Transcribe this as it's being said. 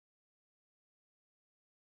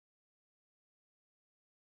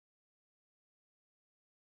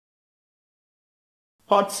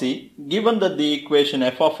Part C. Given that the equation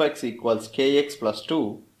f of x equals kx plus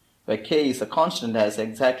 2, where k is a constant has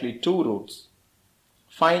exactly 2 roots,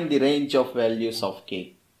 find the range of values of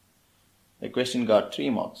k. The question got 3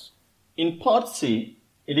 marks. In part C,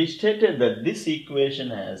 it is stated that this equation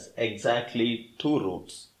has exactly 2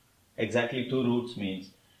 roots. Exactly 2 roots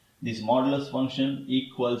means this modulus function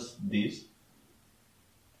equals this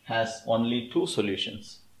has only 2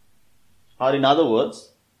 solutions. Or in other words,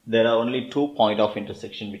 there are only 2 points of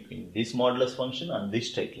intersection between this modulus function and this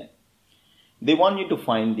straight line. They want you to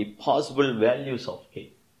find the possible values of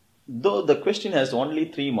k. Though the question has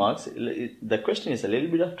only 3 marks, the question is a little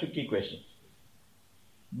bit of tricky question.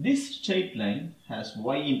 This straight line has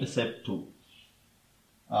y-intercept 2.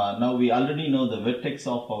 Now we already know the vertex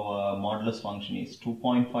of our modulus function is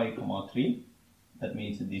 2.5, 3. That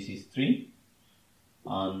means this is 3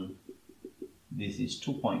 and this is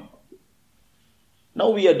 2.5.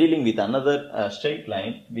 Now we are dealing with another straight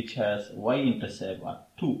line which has y-intercept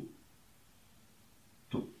at 2.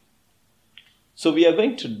 So we are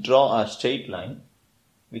going to draw a straight line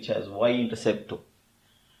which has y-intercept 2.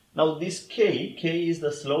 Now this k is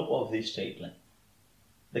the slope of this straight line.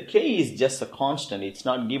 The k is just a constant. It's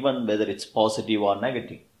not given whether it's positive or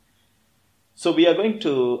negative. So we are going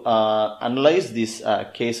to analyze these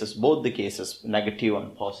cases, both the cases, negative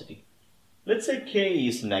and positive. Let's say k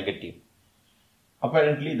is negative.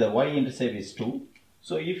 Apparently the y-intercept is 2.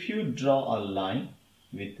 So if you draw a line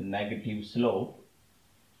with negative slope,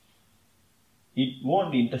 it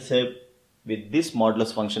won't intercept with this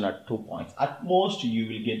modulus function at 2 points. At most you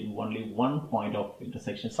will get only 1 point of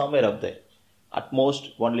intersection somewhere up there. At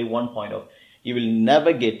most only 1 point of. You will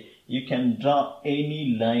never get, you can draw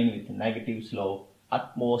any line with negative slope.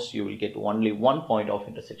 At most you will get only 1 point of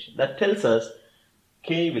intersection. That tells us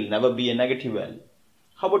k will never be a negative value.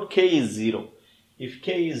 How about k is 0? If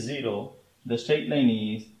k is 0, the straight line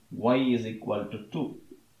is y is equal to 2.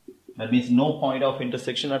 That means no point of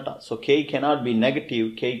intersection at all. So k cannot be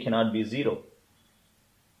negative, k cannot be 0.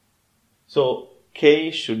 So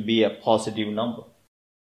k should be a positive number.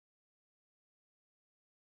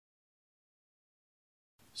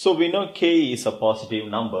 So we know k is a positive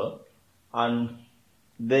number and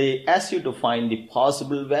they ask you to find the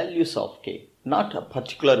possible values of k. Not a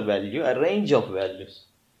particular value, a range of values.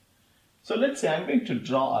 So let's say I'm going to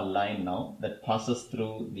draw a line now that passes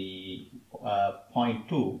through the point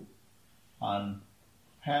 2 and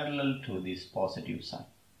parallel to this positive sign.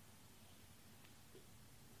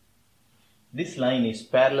 This line is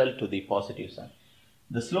parallel to the positive sign.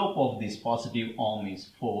 The slope of this positive arm is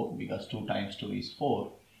 4 because 2 times 2 is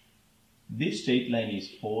 4. This straight line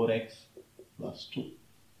is 4x plus 2.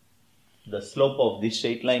 The slope of this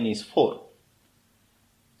straight line is 4.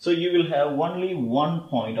 So you will have only 1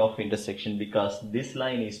 point of intersection because this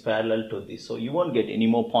line is parallel to this. So you won't get any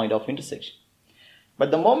more point of intersection. But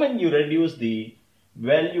the moment you reduce the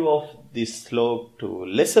value of this slope to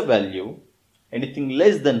lesser value, anything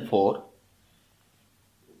less than 4,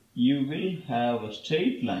 you will have a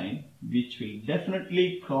straight line which will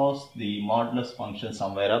definitely cross the modulus function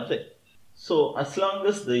somewhere up there. So as long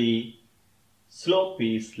as the slope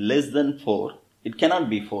is less than 4, it cannot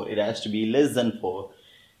be 4, it has to be less than 4,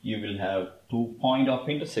 you will have 2 point of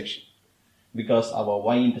intersection because our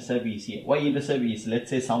y-intercept is here. Y-intercept is, let's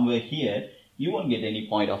say, somewhere here, you won't get any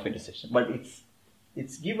point of intersection, but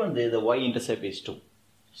it's given there the y-intercept is 2.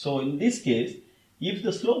 So in this case, if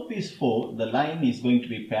the slope is 4, the line is going to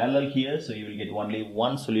be parallel here, so you will get only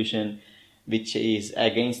one solution which is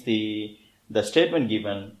against the statement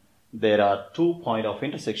given. There are 2 point of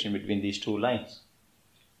intersection between these two lines.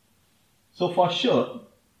 So for sure,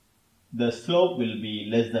 the slope will be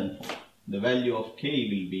less than 4. The value of k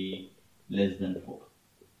will be less than 4.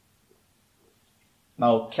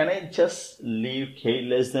 Now, can I just leave k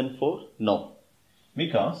less than 4? No.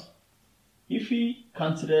 Because if we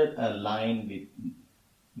consider a line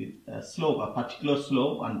with a slope, a particular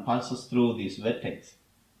slope and passes through this vertex,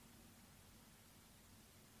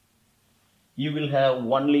 you will have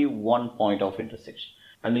only 1 point of intersection.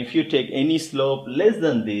 And if you take any slope less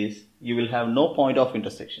than this, you will have no point of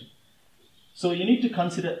intersection. So you need to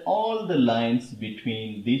consider all the lines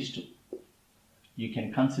between these two. You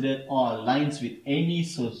can consider all lines with any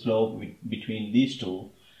slope between these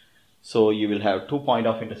two. So you will have 2 point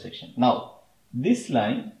of intersection. Now, this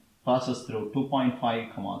line passes through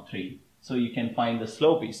 2.5, 3. So you can find the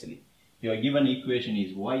slope easily. Your given equation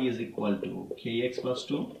is y is equal to kx plus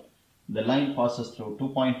 2. The line passes through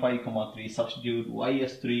 2.5, 3. Substitute y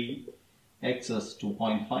as 3, x as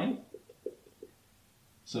 2.5.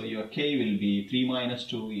 So your k will be 3 minus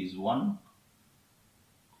 2 is 1.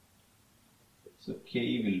 So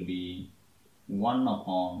k will be 1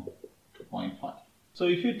 upon 2.5. So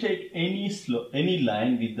if you take any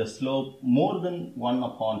line with the slope more than 1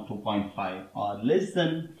 upon 2.5 or less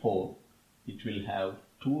than 4, it will have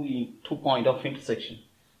two point of intersection.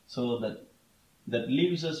 So that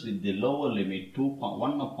leaves us with the lower limit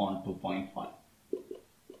 1 upon 2.5.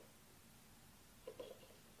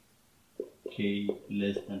 K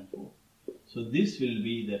less than 4. So this will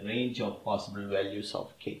be the range of possible values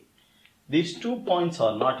of K. These 2 points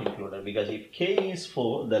are not included because if K is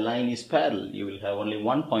 4, the line is parallel. You will have only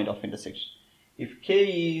 1 point of intersection. If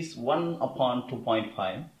K is 1 upon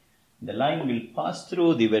 2.5, the line will pass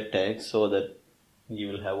through the vertex so that you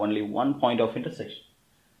will have only 1 point of intersection.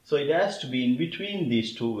 So it has to be in between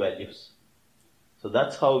these two values. So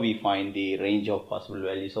that's how we find the range of possible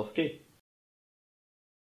values of K.